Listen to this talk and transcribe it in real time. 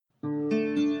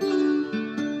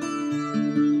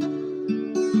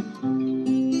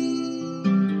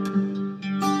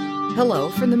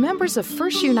Hello from the members of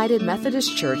First United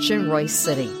Methodist Church in Royse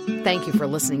City. Thank you for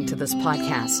listening to this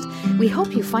podcast. We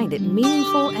hope you find it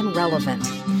meaningful and relevant.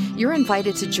 You're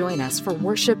invited to join us for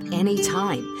worship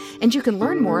anytime, and you can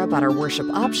learn more about our worship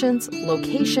options,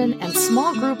 location, and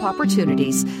small group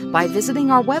opportunities by visiting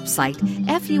our website,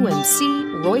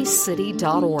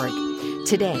 fumcroysecity.org.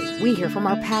 Today, we hear from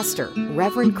our pastor,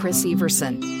 Reverend Chris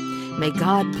Everson. May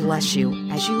God bless you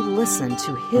as you listen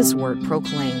to His word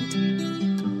proclaimed.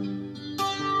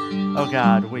 Oh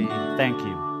God, we thank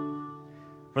you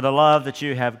for the love that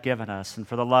you have given us and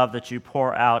for the love that you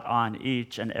pour out on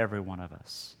each and every one of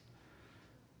us.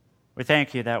 We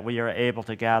thank you that we are able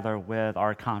to gather with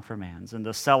our confirmands and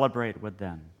to celebrate with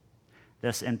them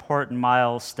this important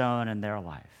milestone in their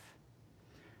life.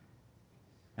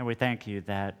 And we thank you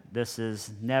that this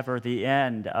is never the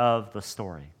end of the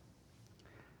story,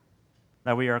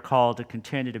 that we are called to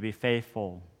continue to be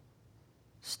faithful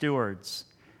stewards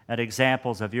and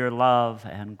examples of your love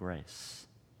and grace.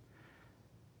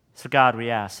 So God, we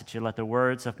ask that you let the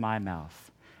words of my mouth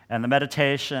and the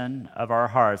meditation of our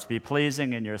hearts be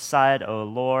pleasing in your sight, O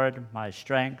Lord, my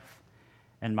strength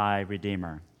and my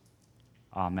Redeemer.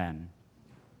 Amen.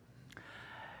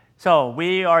 So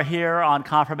we are here on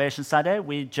Confirmation Sunday.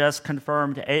 We just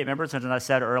confirmed 8 members, and as I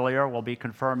said earlier, we'll be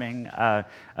confirming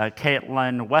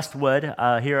Caitlin Westwood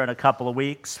here in a couple of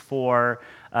weeks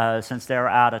since they're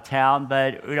out of town.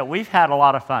 But we've had a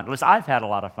lot of fun. At least I've had a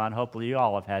lot of fun. Hopefully you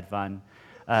all have had fun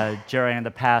during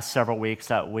the past several weeks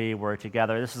that we were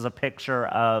together. This is a picture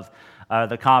of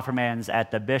the confirmands at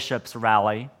the Bishop's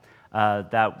Rally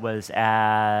that was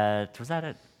that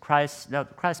at Christ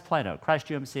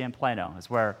UMC in Plano is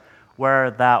where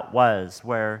that was,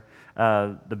 where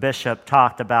the bishop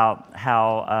talked about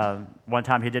how one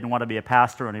time he didn't want to be a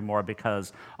pastor anymore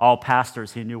because all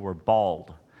pastors he knew were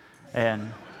bald.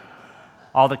 And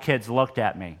all the kids looked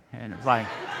at me, and it was like,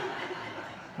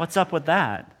 what's up with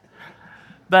that?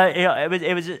 But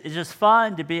it was just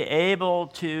fun to be able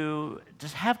to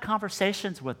just have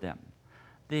conversations with them.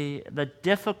 The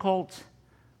difficult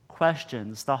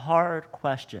questions, the hard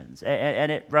questions. And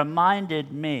it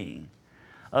reminded me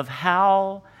of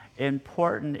how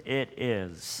important it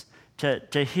is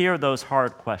to hear those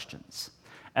hard questions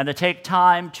and to take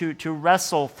time to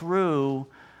wrestle through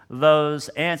those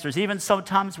answers. Even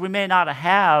sometimes we may not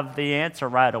have the answer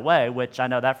right away, which I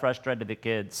know that frustrated the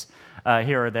kids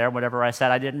here or there whenever I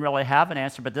said I didn't really have an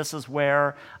answer, but this is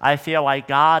where I feel like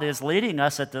God is leading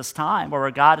us at this time, or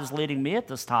where God is leading me at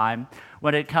this time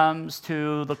when it comes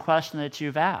to the question that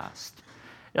you've asked.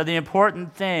 The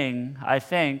important thing, I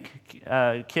think,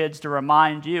 kids, to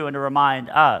remind you and to remind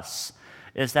us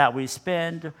is that we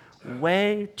spend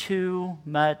way too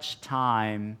much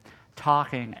time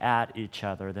talking at each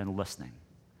other than listening.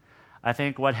 I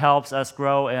think what helps us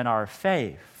grow in our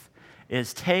faith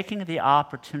is taking the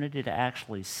opportunity to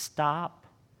actually stop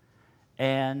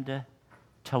and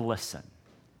to listen.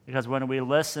 Because when we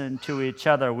listen to each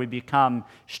other, we become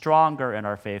stronger in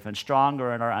our faith and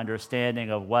stronger in our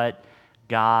understanding of what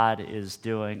God is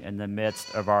doing in the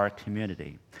midst of our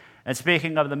community. And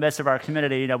speaking of the midst of our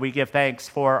community, we give thanks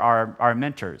for our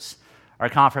mentors, our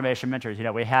confirmation mentors.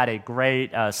 We had a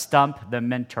great Stump the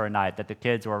Mentor night that the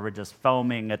kids were just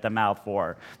foaming at the mouth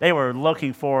for. They were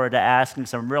looking forward to asking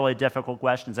some really difficult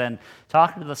questions. And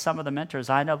talking to some of the mentors,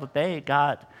 I know that they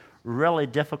got really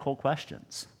difficult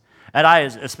questions. And I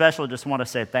especially just want to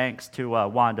say thanks to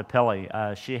Wanda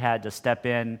Pilley. She had to step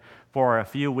in for a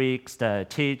few weeks to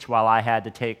teach while I had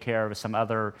to take care of some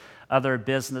other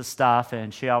business stuff,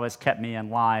 and she always kept me in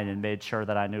line and made sure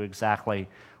that I knew exactly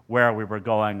where we were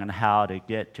going and how to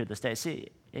get to the stage. See,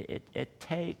 it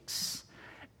takes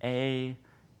a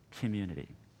community.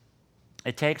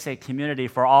 It takes a community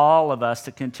for all of us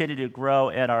to continue to grow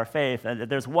in our faith. And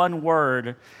there's one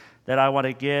word that I want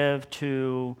to give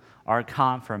to our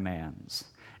confirmands,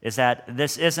 is that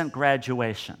this isn't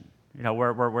graduation.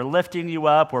 We're lifting you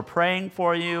up, we're praying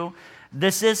for you.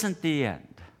 This isn't the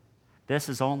end. This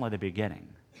is only the beginning.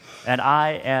 And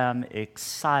I am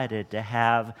excited to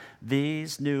have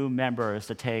these new members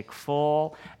to take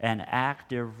full and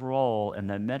active role in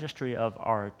the ministry of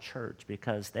our church,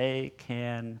 because they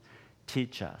can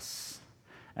teach us,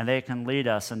 and they can lead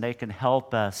us, and they can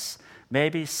help us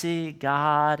maybe see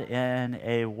God in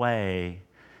a way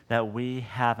that we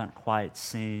haven't quite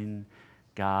seen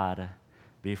God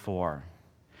before.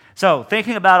 So,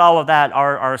 thinking about all of that,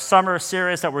 our summer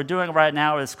series that we're doing right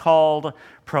now is called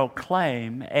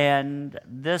Proclaim, and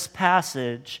this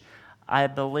passage, I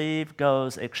believe,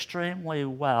 goes extremely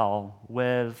well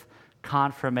with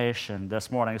confirmation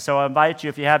this morning. So I invite you,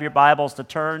 if you have your Bibles, to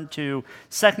turn to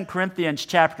 2 Corinthians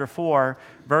chapter 4,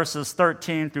 verses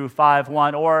 13 through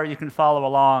 5:1, or you can follow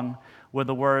along with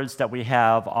the words that we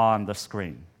have on the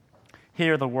screen.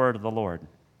 Hear the word of the Lord.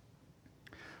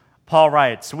 Paul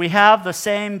writes, "We have the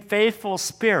same faithful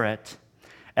spirit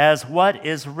as what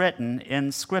is written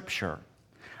in Scripture.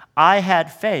 I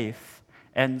had faith,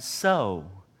 and so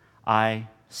I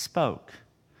spoke.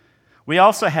 We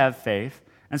also have faith,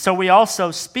 and so we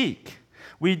also speak.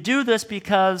 We do this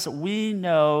because we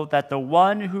know that the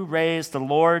one who raised the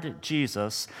Lord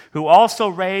Jesus, who also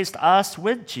raised us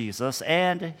with Jesus,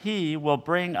 and he will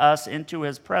bring us into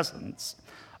his presence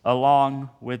along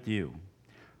with you.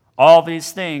 All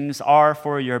these things are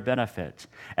for your benefit,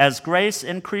 as grace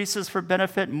increases for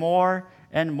benefit more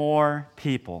and more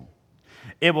people.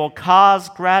 It will cause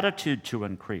gratitude to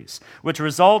increase, which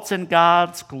results in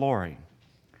God's glory.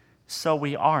 So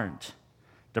we aren't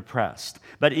depressed.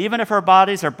 But even if our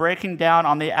bodies are breaking down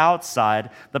on the outside,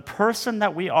 the person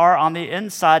that we are on the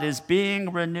inside is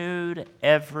being renewed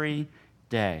every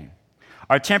day.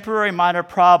 Our temporary minor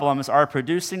problems are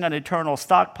producing an eternal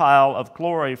stockpile of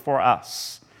glory for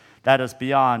us that is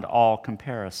beyond all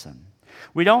comparison.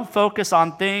 We don't focus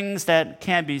on things that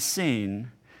can be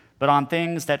seen, but on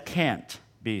things that can't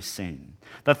be seen.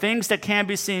 The things that can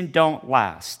be seen don't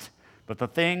last, but the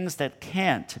things that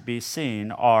can't be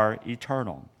seen are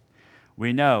eternal.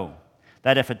 We know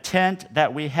that if a tent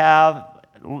that we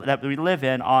live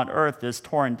in on earth is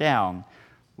torn down,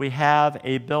 we have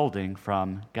a building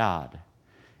from God.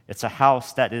 It's a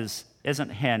house that isn't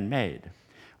handmade,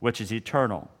 which is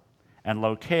eternal and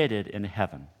located in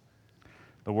heaven."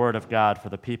 The word of God for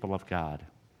the people of God.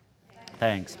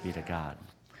 Thanks be to God.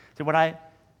 So when I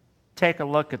take a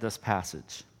look at this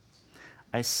passage,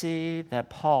 I see that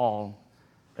Paul,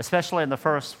 especially in the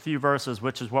first few verses,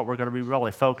 which is what we're going to be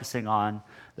really focusing on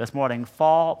this morning,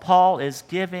 Paul is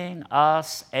giving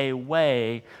us a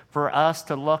way for us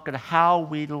to look at how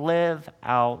we live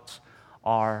out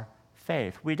our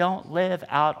faith. We don't live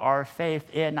out our faith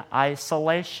in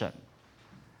isolation.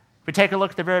 If we take a look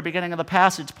at the very beginning of the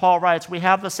passage, Paul writes, "We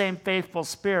have the same faithful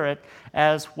spirit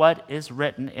as what is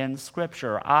written in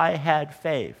Scripture. I had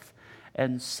faith,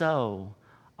 and so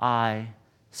I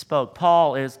spoke."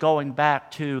 Paul is going back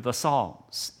to the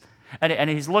Psalms. And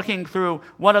he's looking through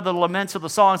one of the laments of the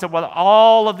Psalms, and while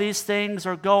all of these things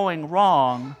are going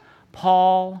wrong,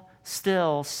 Paul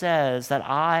still says that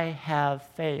I have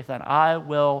faith, and I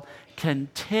will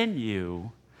continue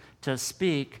to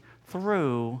speak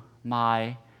through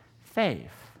my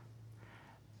faith.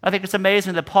 I think it's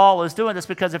amazing that Paul is doing this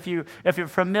because if you're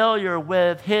familiar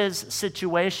with his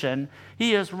situation,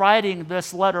 he is writing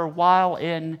this letter while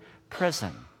in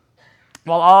prison,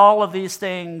 while all of these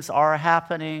things are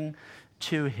happening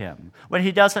to him, when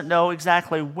he doesn't know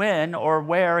exactly when or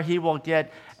where he will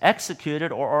get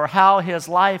executed or how his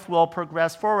life will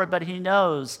progress forward, but he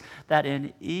knows that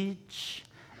in each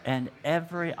and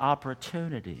every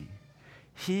opportunity,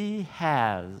 he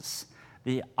has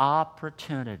the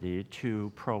opportunity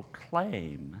to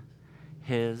proclaim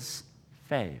his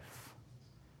faith.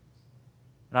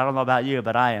 And I don't know about you,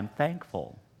 but I am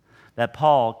thankful that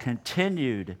Paul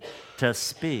continued to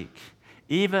speak,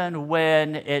 even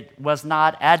when it was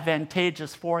not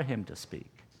advantageous for him to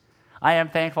speak. I am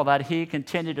thankful that he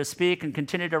continued to speak and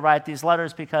continued to write these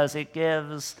letters because it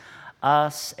gives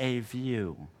us a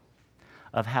view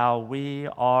of how we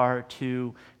are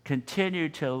to continue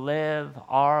to live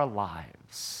our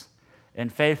lives in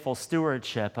faithful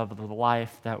stewardship of the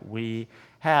life that we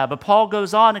have. But Paul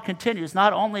goes on and continues.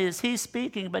 Not only is he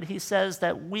speaking, but he says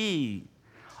that we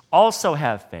also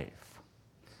have faith,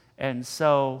 and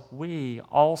so we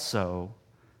also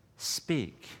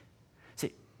speak.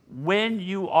 See, when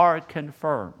you are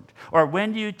confirmed, or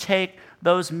when you take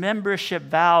those membership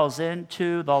vows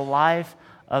into the life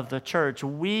of the church,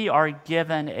 we are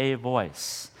given a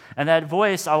voice. And that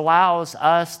voice allows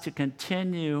us to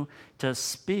continue to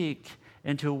speak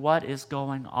into what is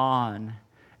going on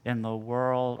in the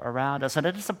world around us. And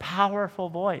it is a powerful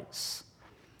voice.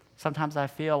 Sometimes I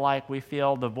feel like we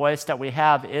feel the voice that we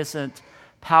have isn't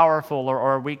powerful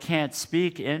or we can't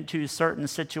speak into certain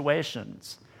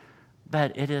situations.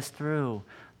 But it is through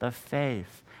the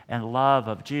faith and love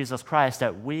of Jesus Christ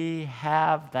that we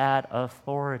have that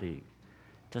authority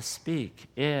to speak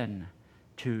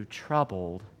into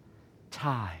troubled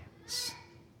times.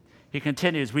 He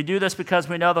continues, "We do this because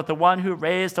we know that the one who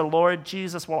raised the Lord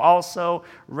Jesus will also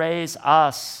raise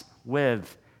us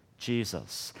with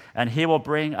Jesus, and he will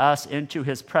bring us into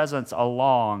his presence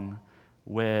along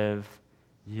with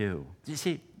you." Do you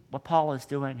see what Paul is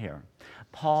doing here?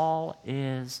 Paul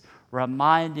is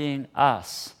reminding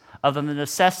us of the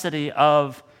necessity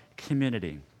of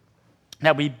community,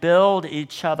 that we build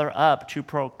each other up to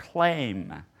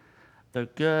proclaim the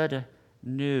good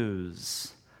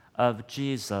news of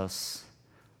Jesus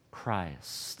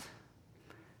Christ.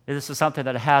 This is something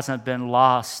that hasn't been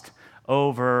lost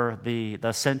over the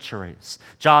centuries.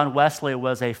 John Wesley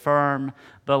was a firm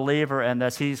believer in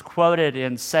this. He's quoted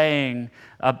in saying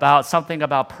about something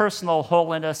about personal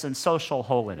holiness and social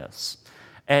holiness.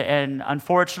 And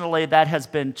unfortunately, that has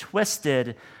been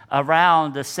twisted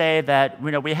around to say that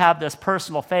we have this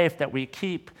personal faith that we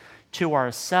keep to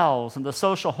ourselves, and the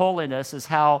social holiness is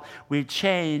how we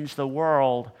change the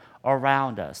world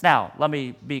around us. Now, let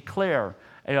me be clear.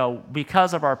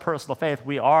 Because of our personal faith,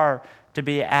 we are to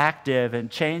be active in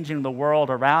changing the world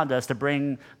around us to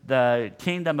bring the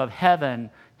kingdom of heaven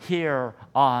here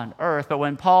on earth. But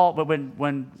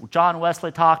when John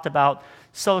Wesley talked about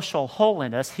social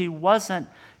holiness, he wasn't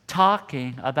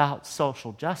talking about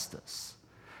social justice.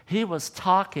 He was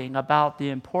talking about the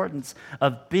importance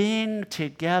of being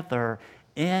together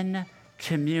in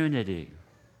community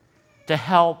to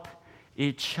help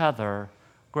each other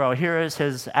grow. Here is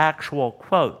his actual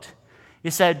quote. He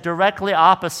said, directly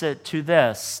opposite to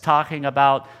this, talking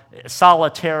about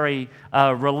solitary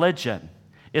religion,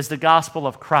 is the gospel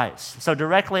of Christ. So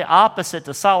directly opposite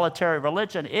to solitary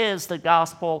religion is the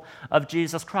gospel of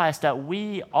Jesus Christ, that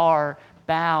we are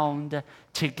bound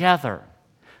together.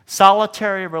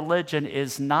 Solitary religion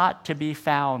is not to be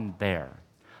found there.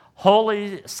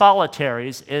 Holy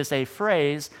solitaries is a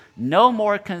phrase no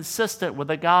more consistent with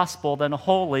the gospel than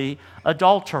holy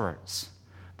adulterers.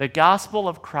 The gospel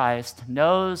of Christ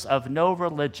knows of no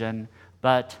religion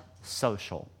but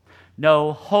social,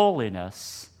 no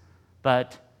holiness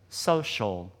but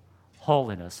social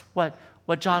holiness.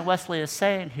 What John Wesley is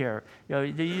saying here, they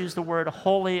use the word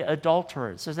holy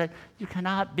adulterers, is that you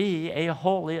cannot be a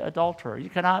holy adulterer. You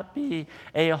cannot be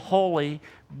a holy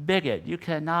bigot. You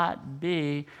cannot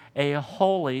be a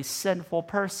holy sinful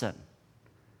person.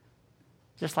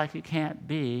 Just like you can't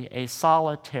be a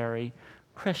solitary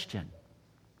Christian.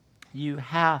 You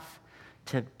have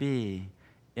to be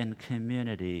in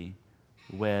community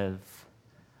with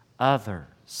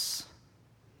others.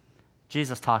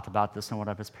 Jesus talked about this in one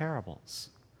of his parables.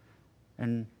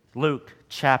 In Luke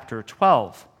chapter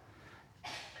 12,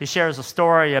 he shares a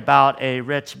story about a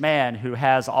rich man who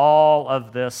has all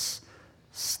of this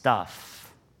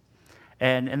stuff.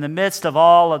 And in the midst of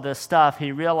all of this stuff,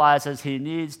 he realizes he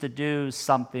needs to do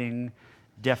something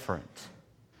different.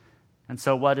 And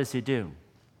so what does he do?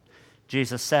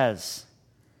 Jesus says,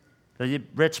 the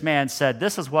rich man said,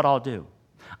 this is what I'll do.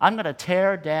 I'm going to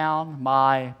tear down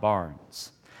my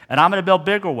barns, and I'm going to build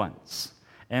bigger ones,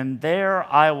 and there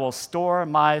I will store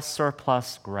my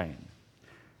surplus grain.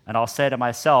 And I'll say to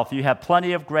myself, you have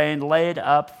plenty of grain laid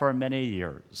up for many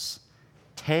years.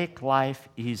 Take life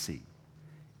easy.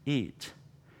 Eat,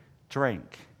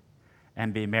 drink,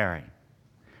 and be merry.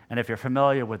 And if you're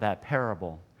familiar with that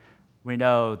parable, we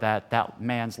know that that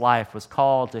man's life was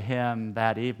called to him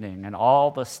that evening, and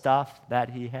all the stuff that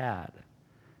he had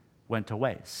went to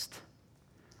waste.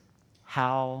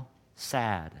 How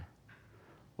sad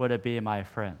would it be, my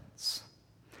friends,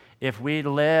 if we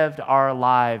lived our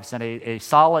lives in a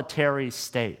solitary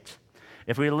state,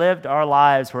 if we lived our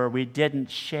lives where we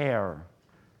didn't share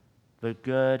the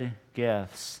good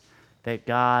gifts that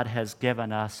God has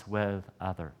given us with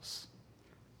others.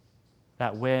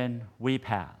 That when we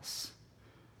pass,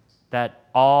 that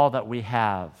all that we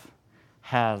have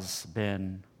has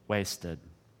been wasted.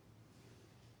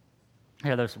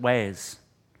 There's ways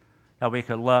that we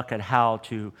could look at how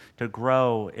to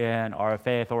grow in our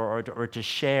faith or to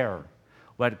share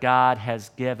what God has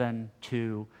given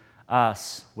to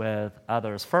us with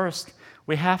others. First,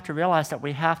 we have to realize that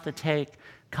we have to take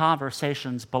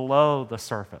conversations below the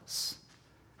surface.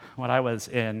 When I was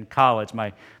in college,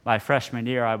 my freshman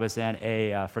year, I was in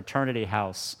a fraternity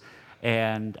house,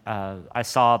 and I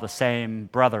saw the same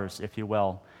brothers, if you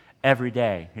will, every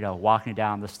day, walking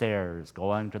down the stairs,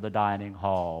 going to the dining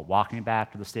hall, walking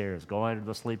back to the stairs, going to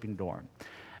the sleeping dorm.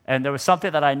 And there was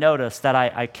something that I noticed that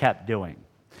I kept doing,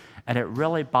 and it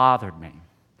really bothered me.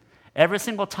 Every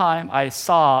single time I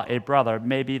saw a brother,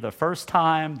 maybe the first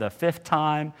time, the 5th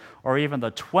time, or even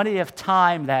the 20th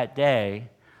time that day,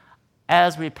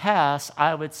 as we pass,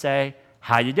 I would say,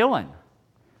 "How you doing?"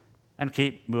 and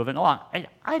keep moving along.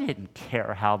 I didn't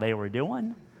care how they were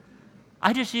doing.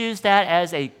 I just used that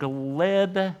as a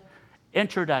glib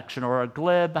introduction or a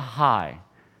glib hi.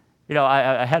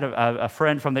 I had a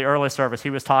friend from the early service. He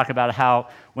was talking about how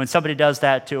when somebody does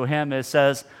that to him, it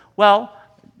says, "Well,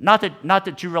 not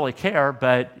that you really care,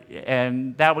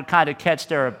 and that would kind of catch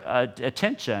their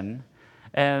attention,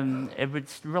 and it would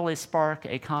really spark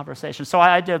a conversation. So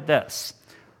I did this.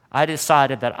 I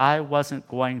decided that I wasn't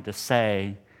going to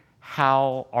say,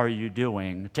 "How are you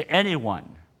doing?" to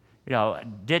anyone.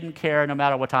 Didn't care no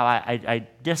matter what time. I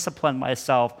disciplined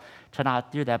myself to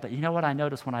not do that. But you know what I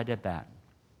noticed when I did that?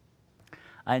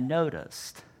 I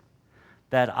noticed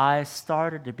that I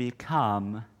started to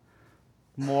become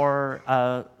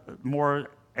more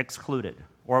excluded,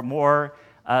 or more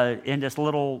in this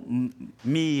little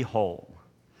me hole.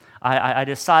 I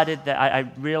decided that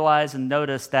I realized and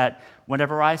noticed that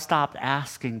whenever I stopped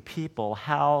asking people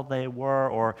how they were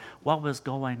or what was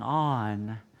going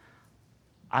on,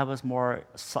 I was more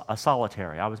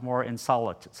solitary. I was more in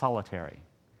solitary.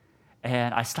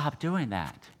 And I stopped doing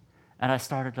that. And I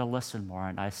started to listen more,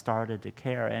 and I started to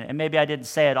care. And maybe I didn't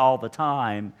say it all the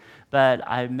time, but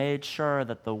I made sure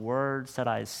that the words that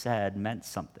I said meant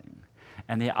something.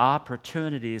 And the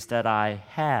opportunities that I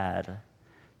had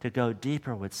to go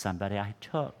deeper with somebody, I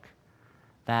took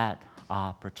that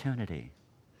opportunity.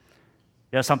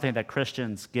 Something that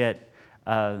Christians get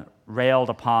railed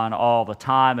upon all the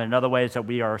time, and in other ways that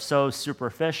we are so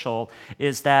superficial,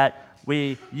 is that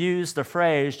we use the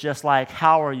phrase, just like,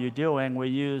 "How are you doing?" We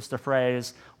use the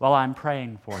phrase, "Well, I'm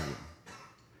praying for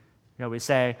you." We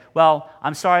say, "Well,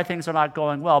 I'm sorry things are not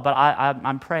going well, but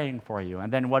I'm praying for you."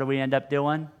 And then what do we end up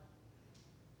doing?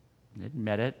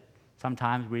 Admit it.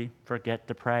 Sometimes we forget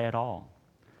to pray at all.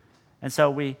 And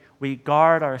so we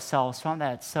guard ourselves from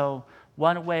that. So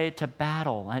one way to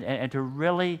battle and to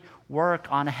really work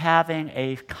on having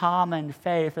a common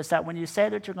faith is that when you say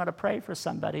that you're going to pray for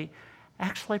somebody,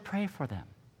 actually pray for them.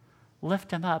 Lift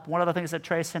them up. One of the things that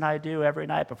Tracy and I do every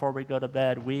night before we go to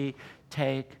bed, we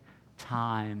take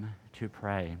time to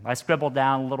pray. I scribble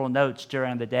down little notes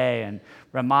during the day and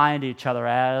remind each other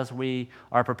as we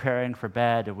are preparing for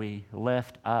bed, we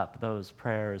lift up those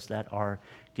prayers that are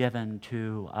given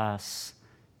to us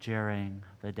during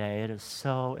the day. It is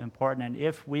so important. And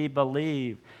if we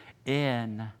believe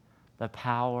in the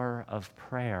power of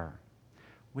prayer,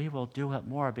 we will do it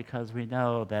more because we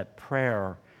know that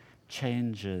prayer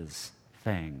changes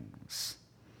things.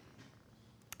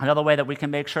 Another way that we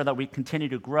can make sure that we continue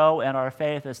to grow in our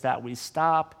faith is that we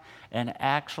stop and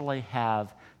actually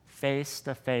have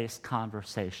face-to-face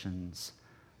conversations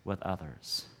with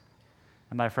others.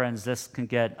 And my friends, this can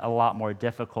get a lot more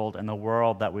difficult in the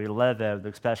world that we live in,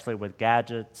 especially with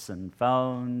gadgets and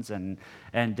phones and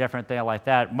different things like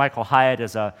that. Michael Hyatt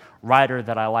is a writer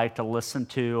that I like to listen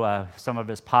to, some of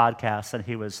his podcasts, and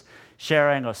he was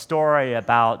sharing a story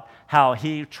about how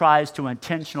he tries to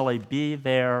intentionally be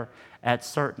there at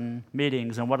certain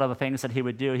meetings. And one of the things that he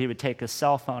would do, he would take his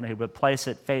cell phone and he would place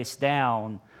it face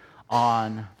down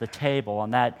on the table,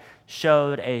 and that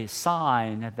showed a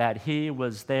sign that he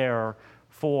was there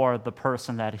for the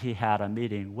person that he had a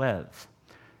meeting with.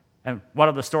 And one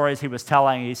of the stories he was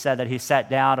telling, he said that he sat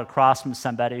down across from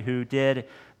somebody who did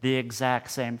the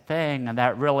exact same thing, and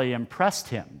that really impressed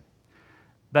him.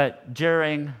 But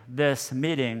during this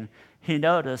meeting, he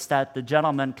noticed that the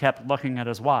gentleman kept looking at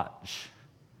his watch.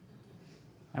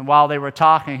 And while they were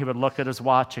talking, he would look at his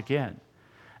watch again.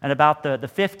 And about the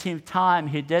 15th time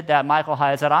he did that, Michael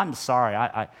Hyatt said, "I'm sorry,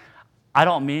 I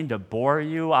don't mean to bore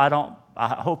you. I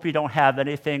hope you don't have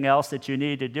anything else that you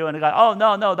need to do." And he goes, "Oh,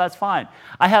 no, that's fine.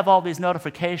 I have all these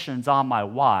notifications on my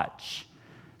watch."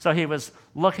 So he was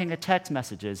looking at text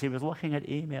messages. He was looking at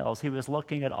emails. He was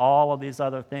looking at all of these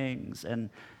other things and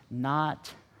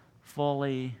not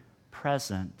fully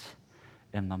present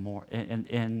in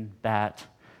that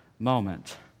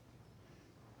moment.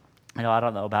 I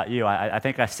don't know about you. I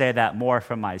think I say that more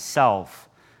for myself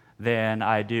than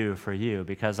I do for you,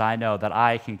 because I know that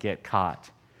I can get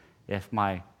caught if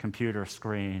my computer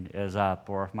screen is up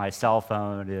or if my cell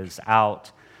phone is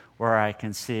out where I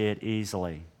can see it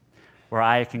easily, where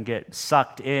I can get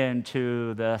sucked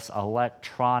into this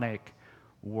electronic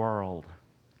world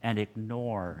and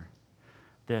ignore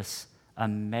this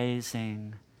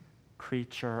amazing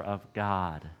creature of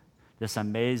God, this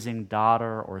amazing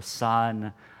daughter or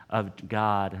son of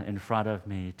God in front of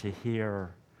me, to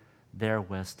hear their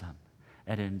wisdom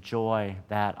and enjoy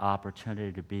that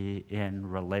opportunity to be in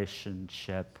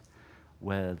relationship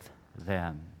with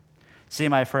them. See,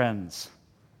 my friends,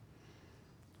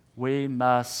 we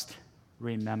must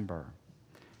remember,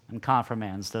 and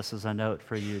confirmands, this is a note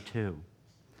for you too,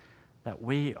 that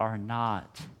we are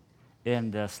not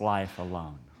in this life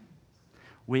alone.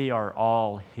 We are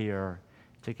all here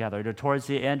together. Towards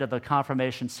the end of the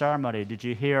confirmation ceremony, did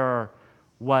you hear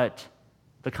what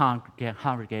the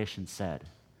congregation said?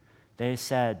 they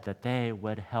said that they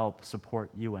would help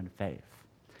support you in faith,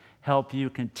 help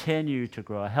you continue to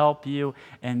grow, help you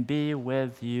and be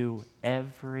with you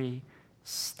every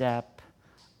step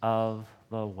of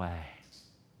the way.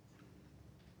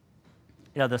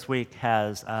 This week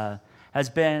has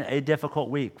been a difficult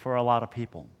week for a lot of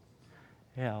people.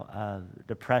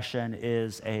 Depression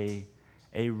is a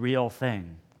real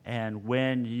thing. And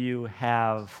when you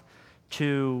have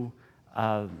two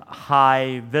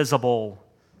high visible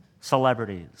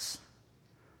celebrities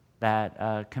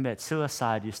that commit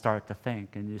suicide, you start to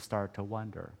think and you start to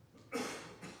wonder.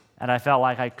 And I felt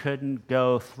like I couldn't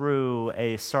go through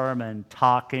a sermon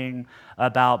talking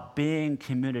about being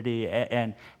community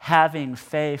and having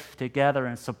faith together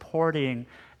and supporting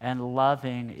and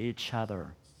loving each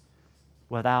other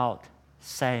without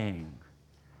saying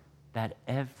that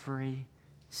every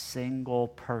single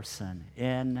person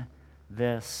in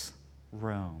this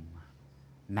room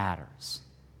matters.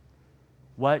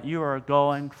 What you are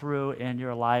going through in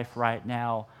your life right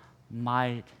now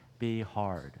might be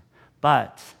hard,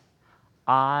 but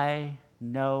I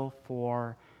know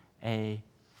for a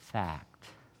fact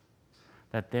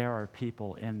that there are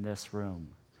people in this room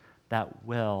that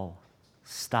will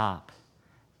stop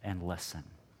and listen.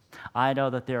 I know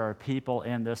that there are people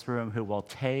in this room who will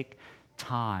take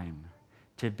time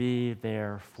to be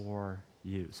there for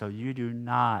you. So you do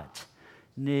not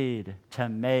need to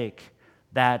make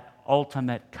that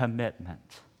ultimate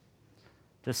commitment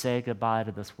to say goodbye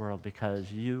to this world, because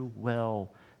you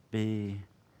will be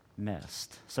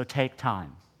missed. So take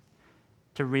time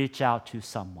to reach out to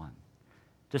someone,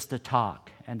 just to talk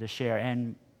and to share.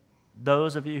 And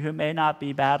those of you who may not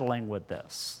be battling with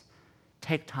this,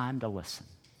 take time to listen.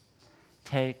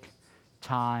 Take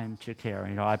time to care.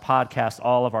 I podcast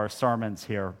all of our sermons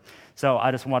here, so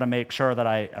I just want to make sure that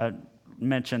I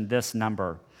mention this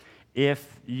number.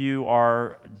 If you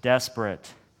are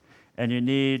desperate and you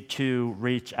need to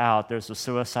reach out, there's a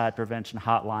suicide prevention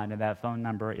hotline, and that phone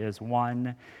number is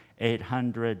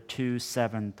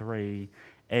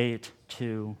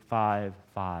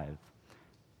 1-800-273-8255.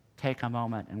 Take a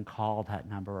moment and call that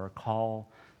number, or call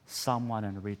someone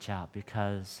and reach out,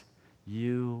 because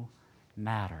you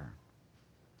matter.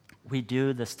 We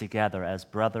do this together as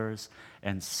brothers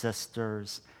and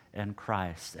sisters in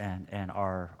Christ, and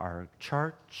our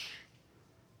church,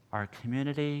 our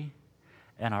community,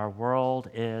 and our world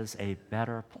is a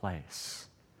better place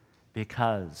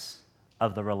because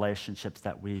of the relationships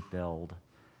that we build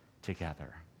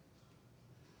together.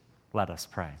 Let us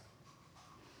pray.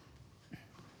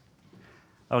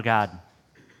 Oh God,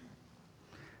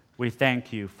 we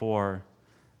thank you for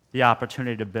the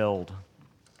opportunity to build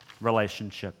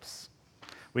relationships.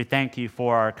 We thank you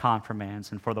for our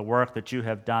confirmands and for the work that you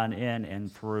have done in and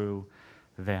through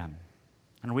them.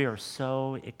 And we are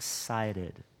so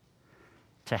excited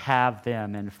to have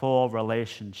them in full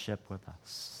relationship with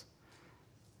us.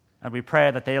 And we pray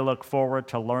that they look forward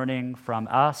to learning from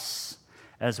us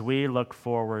as we look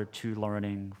forward to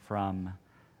learning from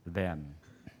them.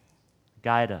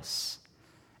 Guide us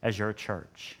as your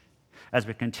church, as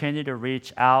we continue to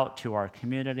reach out to our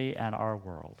community and our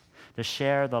world, to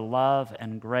share the love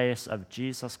and grace of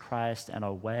Jesus Christ in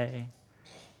a way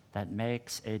that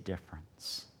makes a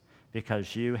difference,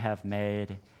 because you have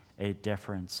made a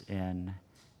difference in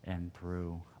and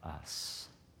through us.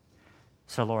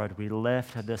 So, Lord, we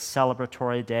lift this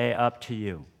celebratory day up to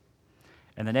you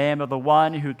in the name of the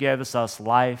one who gives us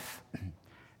life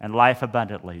and life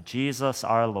abundantly, Jesus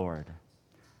our Lord.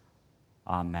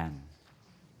 Amen.